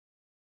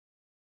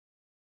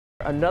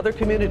Another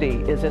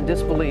community is in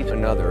disbelief.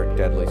 Another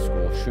deadly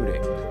school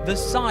shooting. The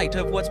site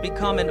of what's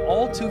become an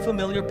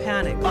all-too-familiar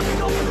panic.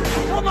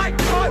 Oh my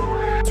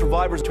God!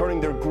 Survivors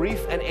turning their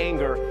grief and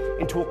anger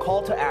into a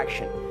call to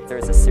action. There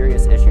is a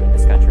serious issue in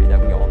this country that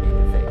we all need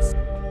to face.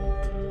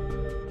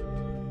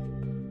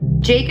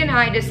 Jake and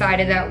I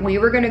decided that we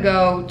were gonna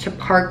go to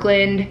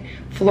Parkland,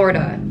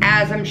 Florida.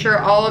 As I'm sure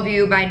all of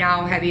you by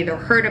now have either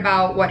heard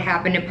about what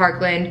happened in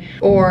Parkland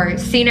or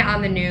seen it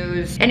on the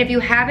news. And if you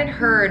haven't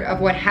heard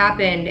of what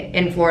happened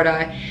in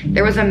Florida,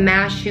 there was a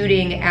mass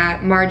shooting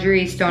at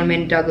Marjorie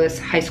Stoneman Douglas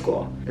High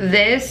School.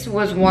 This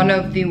was one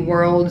of the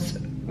world's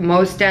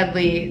most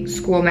deadly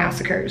school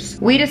massacres.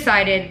 We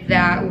decided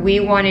that we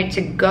wanted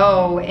to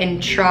go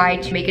and try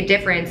to make a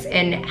difference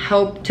and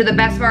help to the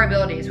best of our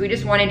abilities. We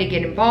just wanted to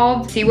get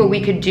involved, see what we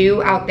could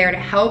do out there to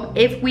help.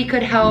 If we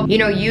could help, you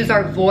know, use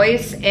our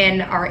voice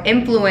and our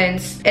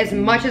influence as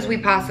much as we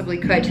possibly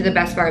could to the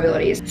best of our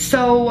abilities.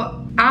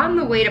 So on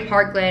the way to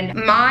Parkland,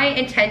 my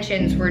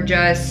intentions were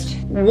just,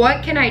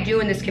 what can I do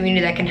in this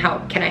community that can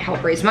help? Can I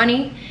help raise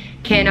money?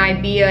 Can I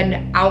be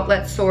an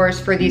outlet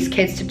source for these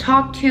kids to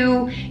talk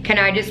to? Can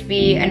I just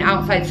be an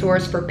outside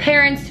source for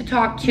parents to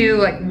talk to?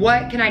 Like,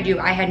 what can I do?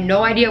 I had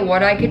no idea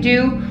what I could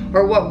do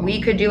or what we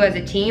could do as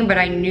a team, but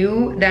I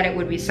knew that it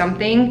would be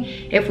something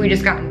if we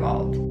just got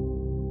involved.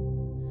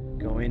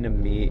 Going to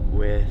meet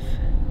with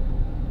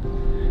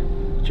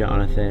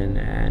Jonathan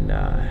and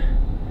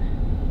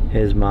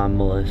his mom,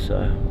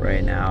 Melissa,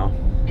 right now.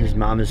 His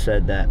mom has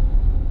said that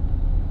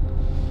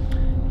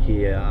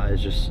he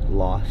is just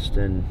lost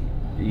and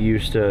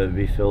used to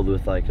be filled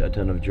with like a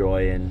ton of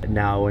joy, and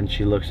now when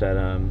she looks at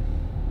him,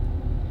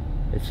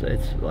 it's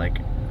like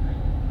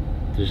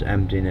there's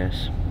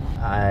emptiness.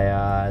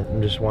 I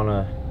just want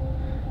to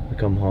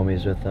become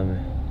homies with him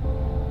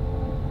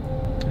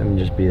and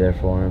just be there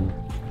for him.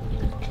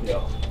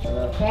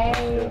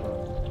 Okay.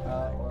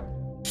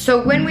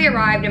 So when we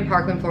arrived in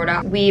Parkland,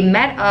 Florida, we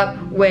met up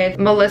with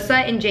Melissa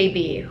and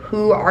JB,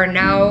 who are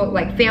now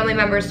like family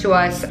members to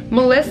us.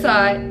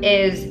 Melissa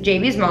is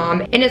JB's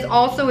mom and is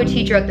also a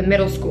teacher at the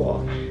middle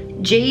school.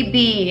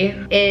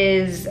 JB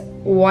is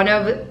one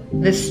of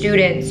the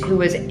students who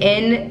was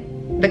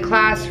in the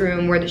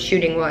classroom where the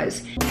shooting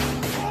was.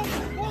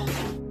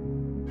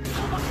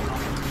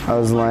 I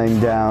was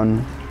laying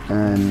down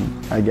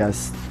and I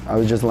guess I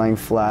was just laying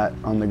flat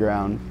on the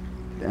ground.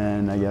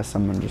 And I guess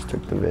someone just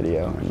took the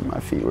video and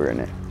my feet were in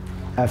it.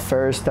 At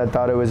first I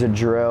thought it was a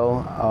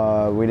drill.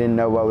 We didn't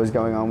know what was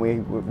going on.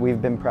 We've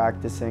been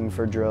practicing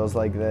for drills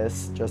like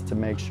this just to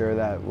make sure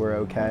that we're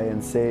okay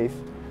and safe.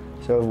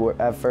 So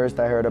at first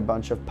I heard a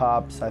bunch of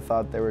pops. I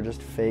thought they were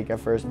just fake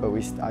at first, but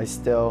I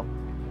still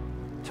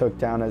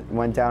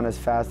went down as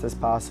fast as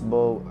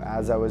possible.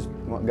 As I was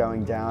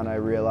going down, I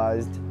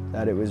realized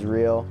that it was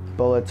real.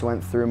 Bullets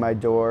went through my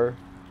door.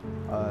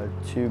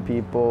 2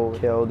 people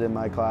killed in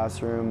my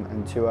classroom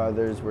and 2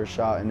 others were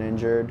shot and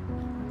injured.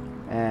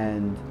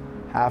 And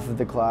half of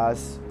the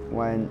class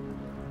went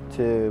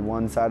to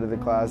one side of the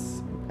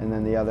class and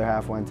then the other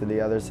half went to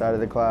the other side of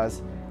the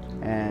class,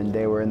 and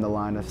they were in the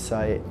line of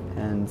sight,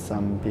 and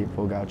some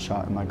people got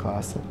shot in my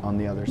class on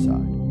the other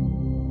side.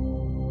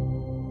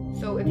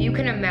 So if you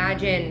can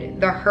imagine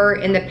the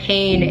hurt and the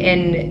pain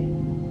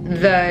and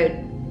the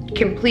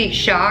complete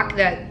shock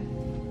that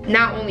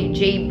not only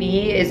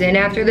JB is in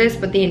after this,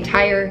 but the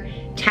entire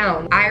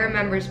town. I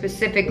remember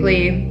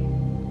specifically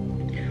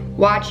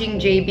watching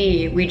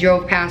JB, we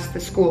drove past the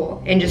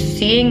school, and just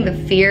seeing the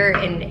fear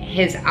in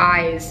his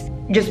eyes,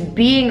 just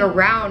being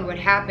around what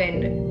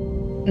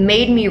happened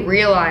made me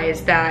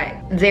realize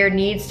that there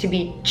needs to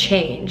be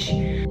change.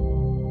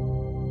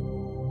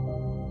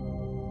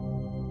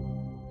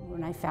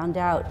 When I found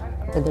out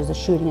that there's a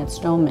shooting at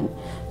Stoneman,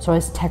 so I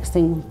was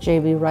texting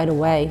JB right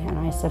away, and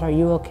I said, "Are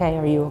you okay?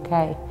 Are you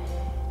okay?"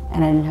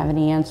 And I didn't have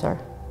any answer.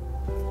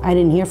 I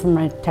didn't hear from him.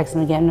 I texted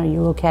him again, "Are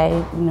you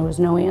okay?" And there was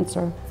no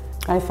answer.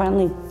 I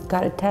finally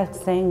got a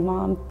text saying,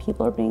 "Mom,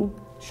 people are being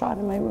shot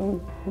in my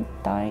room,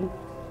 dying."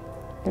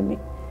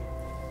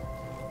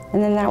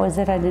 And then that was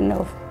it. I didn't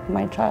know if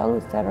my child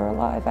was dead or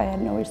alive. I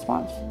had no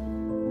response.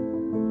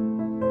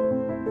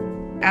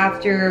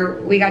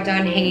 After we got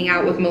done hanging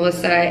out with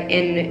Melissa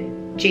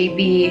and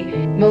JB,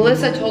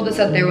 Melissa told us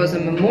that there was a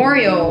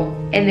memorial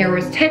and there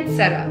was tents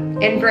set up.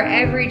 And for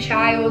every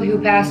child who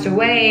passed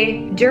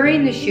away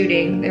during the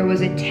shooting, there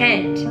was a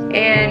tent.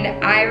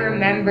 And I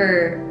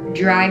remember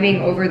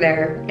driving over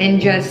there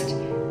and just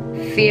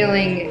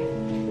feeling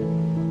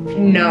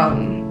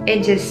numb.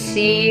 And to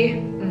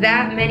see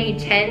that many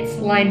tents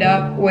lined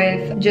up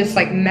with just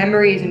like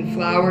memories and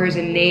flowers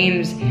and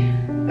names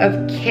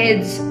of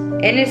kids,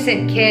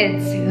 innocent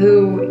kids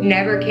who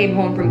never came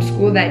home from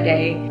school that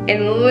day,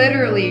 and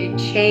literally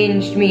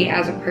changed me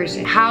as a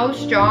person. How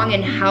strong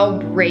and how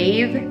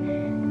brave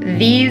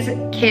these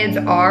kids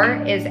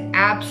are is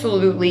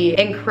absolutely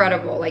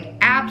incredible, like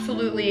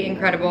absolutely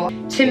incredible.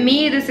 To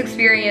me, this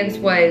experience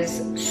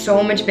was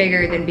so much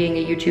bigger than being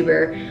a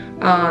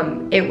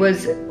YouTuber. It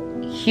was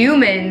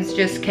humans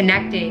just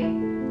connecting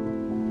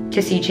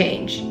to see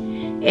change.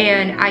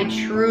 And I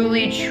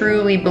truly,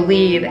 truly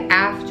believe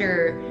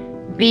after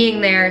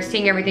being there,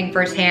 seeing everything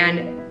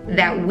firsthand,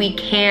 that we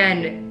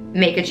can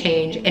make a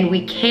change and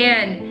we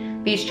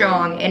can be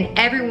strong and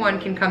everyone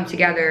can come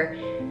together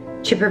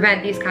to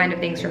prevent these kind of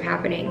things from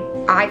happening.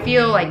 I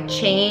feel like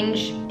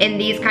change in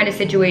these kind of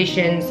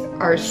situations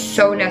are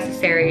so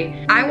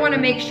necessary. I want to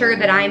make sure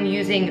that I'm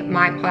using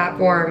my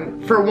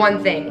platform for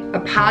one thing, a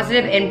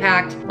positive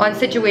impact on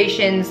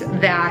situations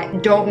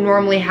that don't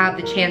normally have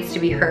the chance to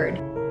be heard.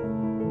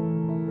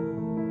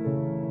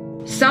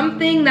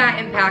 Something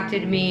that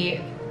impacted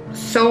me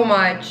so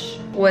much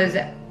was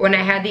when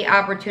I had the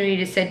opportunity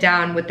to sit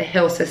down with the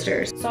Hill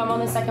sisters. So I'm on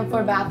the second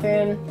floor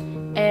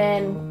bathroom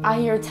and I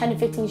hear 10 to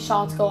 15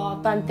 shots go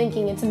off, but I'm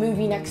thinking it's a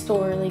movie next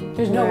door. Like,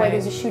 there's no way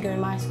there's a shooter in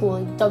my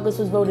school. Like, Douglas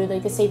was voted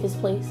like the safest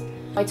place.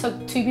 I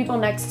took 2 people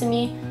next to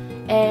me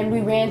and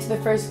we ran out of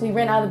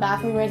the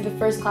bathroom, we ran to the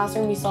first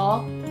classroom we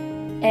saw,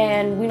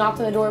 and we knocked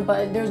on the door,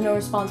 but there was no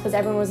response because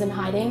everyone was in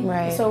hiding.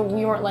 So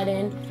we weren't let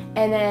in.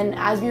 And then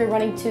as we were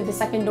running to the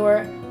second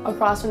door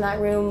across from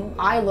that room,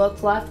 I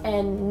looked left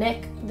and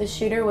Nick, the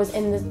shooter, was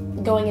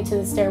going into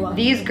the stairwell.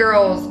 These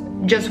girls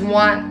just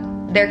want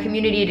their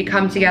community to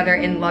come together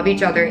and love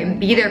each other and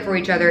be there for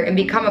each other and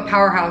become a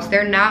powerhouse.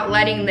 They're not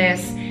letting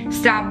this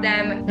stop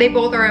them. They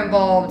both are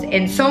involved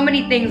in so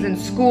many things in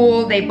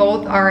school. They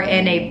both are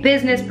in a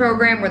business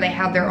program where they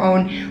have their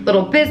own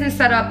little business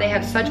set up. They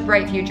have such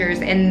bright futures,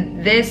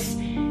 and this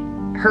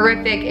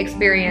horrific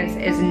experience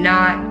is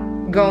not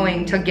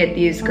going to get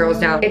these girls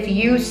down. If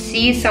you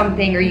see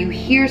something or you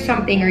hear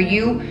something or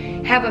you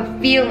have a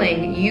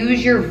feeling,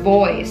 use your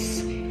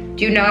voice.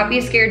 Do not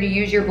be scared to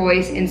use your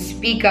voice and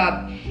speak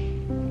up.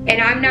 And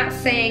I'm not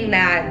saying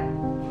that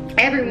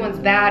everyone's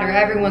bad or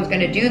everyone's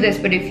gonna do this,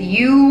 but if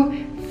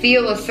you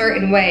feel a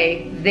certain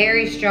way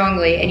very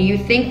strongly and you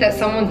think that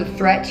someone's a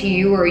threat to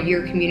you or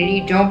your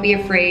community, don't be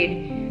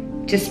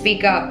afraid to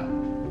speak up,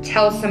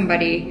 tell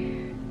somebody,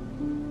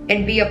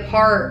 and be a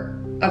part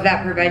of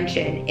that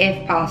prevention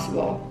if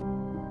possible.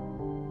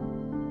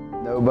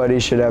 Nobody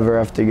should ever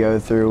have to go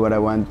through what I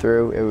went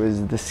through. It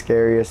was the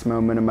scariest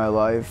moment of my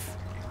life,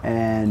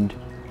 and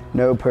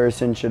no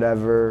person should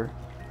ever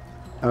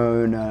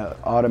own an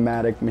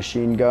automatic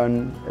machine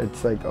gun.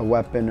 It's like a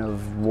weapon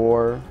of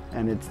war,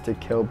 and it's to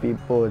kill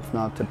people. It's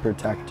not to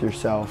protect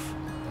yourself,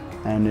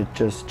 and it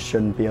just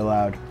shouldn't be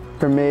allowed.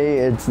 For me,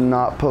 it's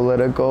not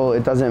political.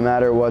 It doesn't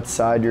matter what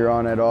side you're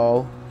on at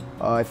all.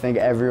 I think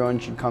everyone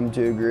should come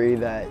to agree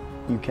that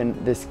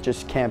this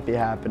just can't be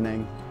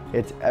happening.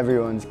 It's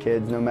everyone's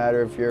kids, no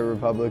matter if you're a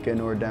Republican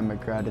or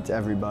Democrat, it's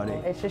everybody.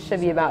 It just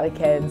should be about the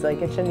kids.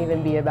 Like, it shouldn't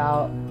even be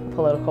about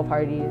political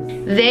parties.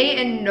 They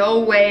in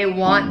no way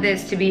want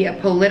this to be a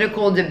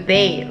political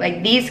debate.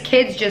 Like, these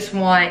kids just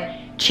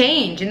want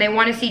change, and they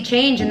want to see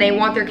change, and they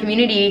want their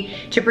community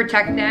to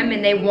protect them,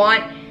 and they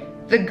want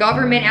the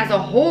government as a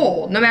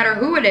whole, no matter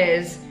who it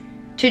is,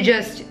 to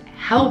just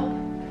help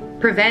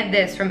prevent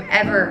this from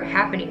ever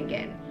happening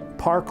again.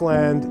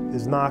 Parkland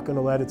is not going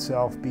to let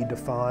itself be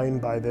defined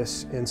by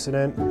this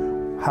incident.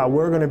 How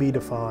we're going to be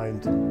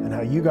defined and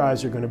how you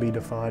guys are going to be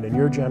defined in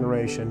your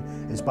generation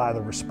is by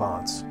the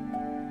response.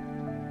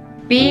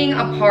 Being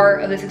a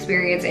part of this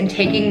experience and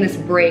taking this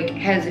break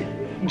has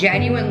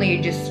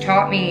genuinely just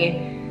taught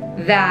me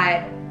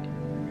that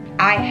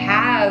I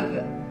have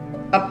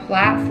a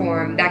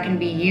platform that can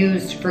be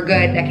used for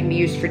good, that can be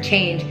used for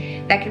change,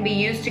 that can be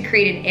used to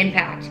create an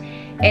impact.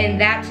 And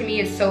that to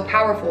me is so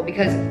powerful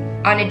because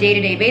on a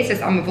day-to-day basis,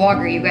 I'm a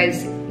vlogger, you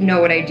guys know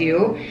what I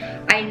do.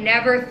 I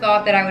never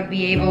thought that I would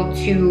be able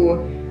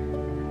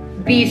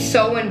to be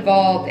so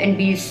involved and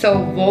be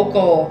so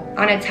vocal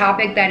on a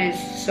topic that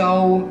is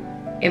so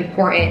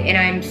important, and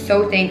I'm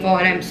so thankful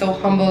and I'm so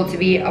humbled to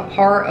be a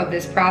part of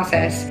this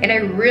process. And I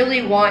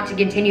really want to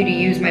continue to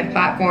use my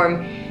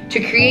platform to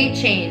create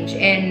change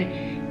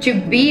and to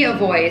be a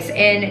voice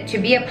and to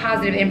be a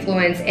positive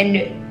influence,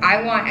 and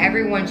I want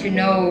everyone to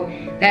know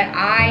that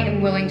I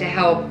am willing to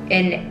help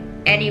in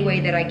any way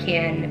that I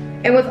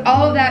can. And with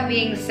all of that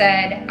being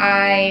said,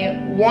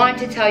 I want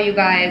to tell you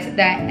guys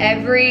that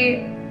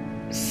every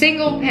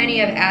single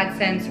penny of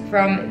AdSense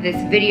from this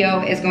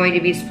video is going to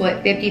be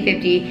split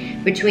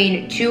 50-50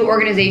 between 2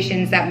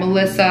 organizations that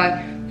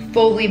Melissa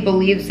fully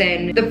believes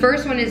in. The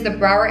first one is the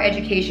Broward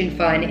Education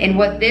Fund, and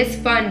what this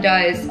fund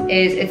does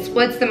is it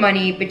splits the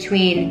money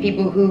between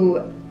people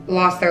who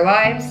lost their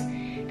lives,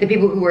 the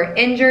people who were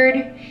injured,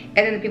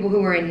 and then the people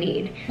who were in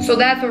need. So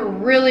that's a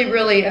really,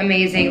 really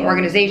amazing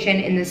organization.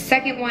 And the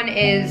second one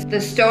is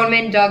the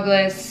Stoneman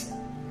Douglas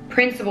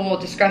Principal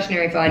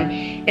Discretionary Fund.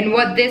 And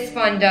what this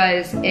fund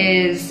does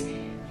is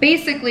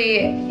basically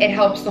it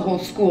helps the whole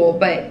school,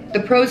 but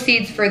the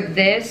proceeds for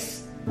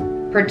this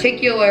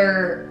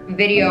particular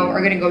video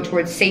are gonna go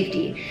towards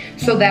safety.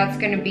 So that's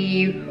gonna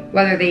be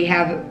whether they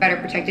have better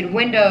protected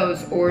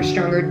windows or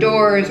stronger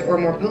doors or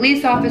more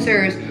police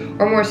officers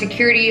or more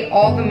security.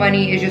 All the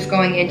money is just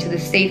going into the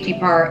safety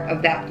part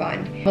of that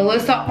fund.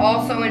 Melissa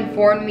also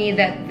informed me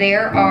that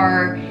there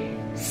are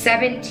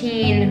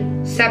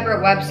 17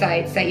 separate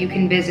websites that you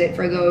can visit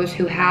for those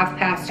who have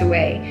passed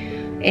away.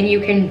 and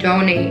you can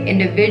donate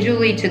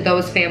individually to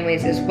those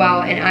families as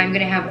well. And I'm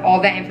gonna have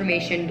all that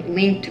information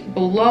linked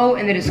below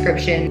in the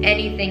description.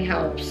 Anything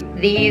helps.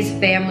 These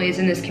families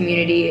in this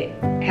community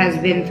has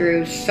been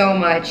through so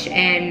much,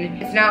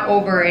 and it's not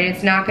over, and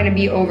it's not gonna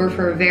be over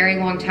for a very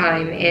long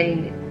time,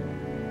 and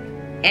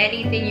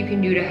anything you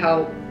can do to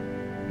help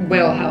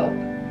will help.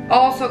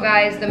 Also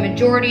guys, the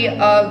majority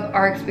of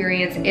our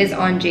experience is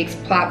on Jake's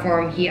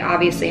platform. He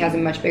obviously has a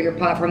much bigger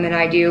platform than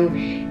I do,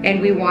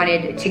 and we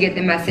wanted to get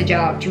the message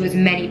out to as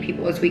many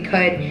people as we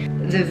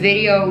could. The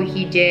video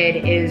he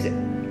did is,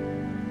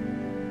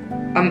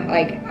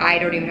 like, I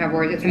don't even have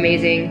words, it's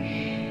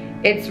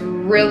amazing. It's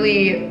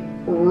really,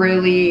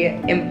 really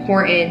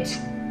important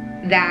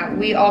that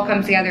we all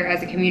come together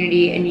as a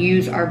community and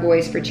use our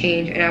voice for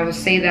change, and I will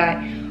say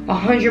that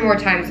 100 more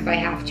times if I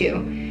have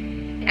to.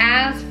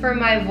 As for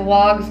my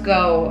vlogs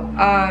go,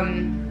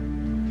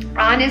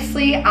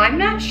 honestly, I'm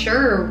not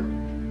sure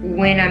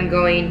when I'm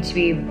going to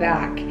be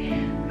back.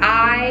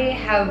 I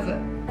have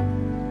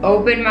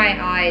opened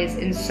my eyes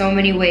in so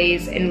many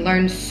ways and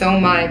learned so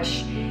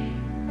much,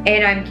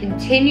 and I'm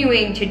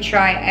continuing to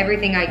try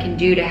everything I can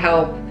do to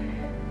help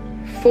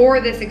for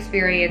this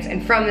experience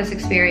and from this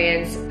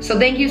experience. So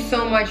thank you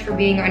so much for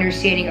being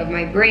understanding of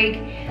my break.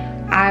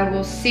 I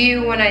will see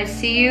you when I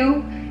see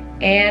you,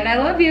 and I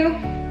love you.